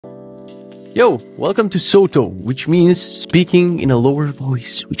Yo, welcome to Sotto, which means speaking in a lower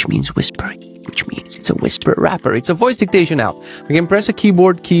voice, which means whispering, which means it's a whisper rapper. It's a voice dictation app. I can press a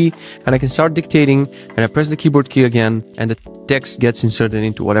keyboard key and I can start dictating, and I press the keyboard key again and the text gets inserted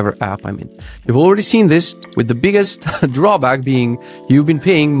into whatever app I'm in. You've already seen this, with the biggest drawback being you've been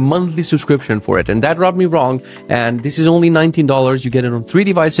paying monthly subscription for it, and that rubbed me wrong. And this is only $19. You get it on 3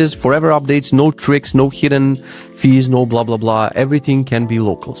 devices, forever updates, no tricks, no hidden fees, no blah blah blah. Everything can be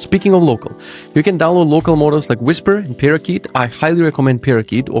local. Speaking of local, you can download local models like Whisper and Parakeet. I highly recommend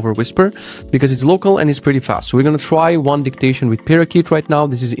Parakeet over Whisper because it's local and it's pretty fast. So we're going to try one dictation with Parakeet right now.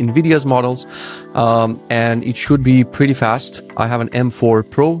 This is NVIDIA's models, and it should be pretty fast. I have an M4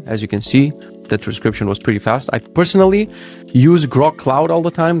 Pro, as you can see. The transcription was pretty fast. I personally use Grok Cloud all the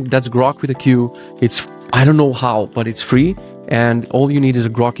time. That's Grok with a Q. It's, I don't know how, but it's free. And all you need is a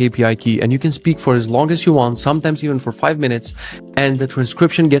Grok API key, and you can speak for as long as you want, sometimes even for 5 minutes, and the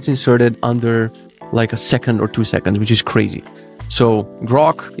transcription gets inserted under like a second or 2 seconds, which is crazy. So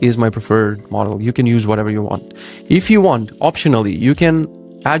Grok is my preferred model. You can use whatever you want. If you want, optionally, you can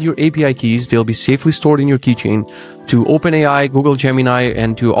add your API keys. They'll be safely stored in your keychain to OpenAI, Google Gemini,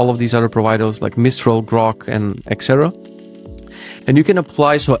 and to all of these other providers like Mistral, Grok, and etc. And you can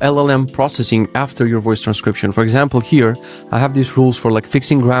apply LLM processing after your voice transcription. For example, here I have these rules for like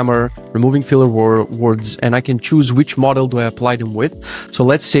fixing grammar, removing filler words, and I can choose which model do I apply them with. So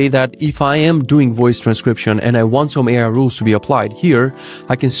let's say that if I am doing voice transcription and I want some AI rules to be applied here,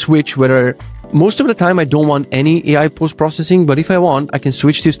 I can switch whether. Most of the time, I don't want any AI post-processing, but if I want, I can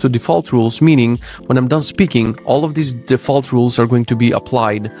switch this to default rules, meaning when I'm done speaking, all of these default rules are going to be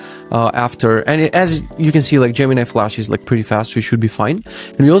applied after. And as you can see, like Gemini Flash is like pretty fast, so it should be fine.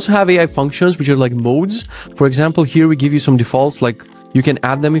 And we also have AI functions, which are like modes. For example, here we give you some defaults, like you can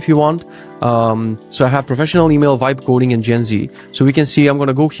add them if you want. So I have professional email, vibe coding, and Gen Z. So we can see I'm going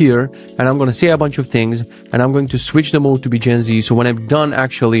to go here and I'm going to say a bunch of things and I'm going to switch the mode to be Gen Z. So when I'm done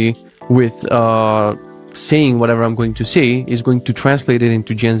actually with saying whatever I'm going to say, is going to translate it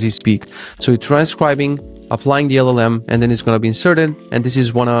into Gen Z speak. So it's transcribing, applying the LLM, and then it's going to be inserted. And this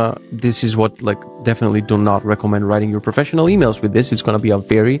is what like definitely do not recommend writing your professional emails with this. It's going to be a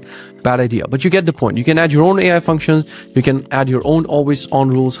very bad idea, but you get the point. You can add your own AI functions. You can add your own always on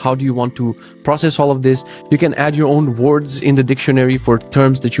rules. How do you want to process all of this? You can add your own words in the dictionary for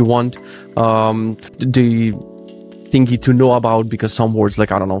terms that you want the thingy to know about, because some words like,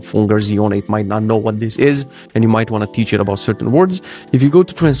 I don't know, fungarzione, it might not know what this is, and you might want to teach it about certain words. If you go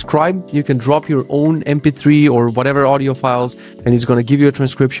to transcribe, you can drop your own MP3 or whatever audio files, and it's going to give you a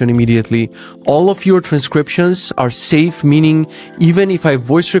transcription immediately. All of your transcriptions are safe, meaning even if I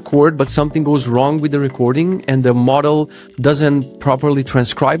voice record, but something goes wrong with the recording and the model doesn't properly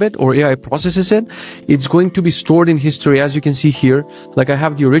transcribe it or AI processes it, it's going to be stored in history. As you can see here, like I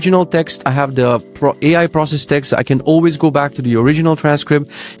have the original text, I have the AI process text. I can always go back to the original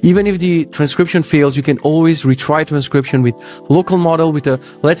transcript. Even if the transcription fails, you can always retry transcription with local model with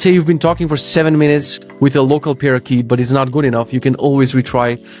let's say you've been talking for 7 minutes with a local parakeet, but it's not good enough. You can always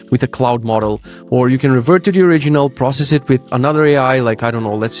retry with a cloud model, or you can revert to the original, process it with another AI, like, I don't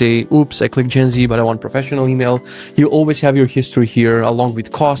know, let's say, oops, I clicked Gen Z, but I want professional email. You always have your history here along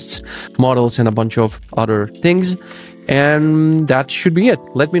with costs, models, and a bunch of other things. And that should be it.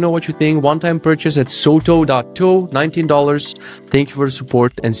 Let me know what you think. One-time purchase at Sotto.to, $19. Thank you for the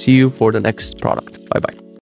support and see you for the next product. Bye-bye.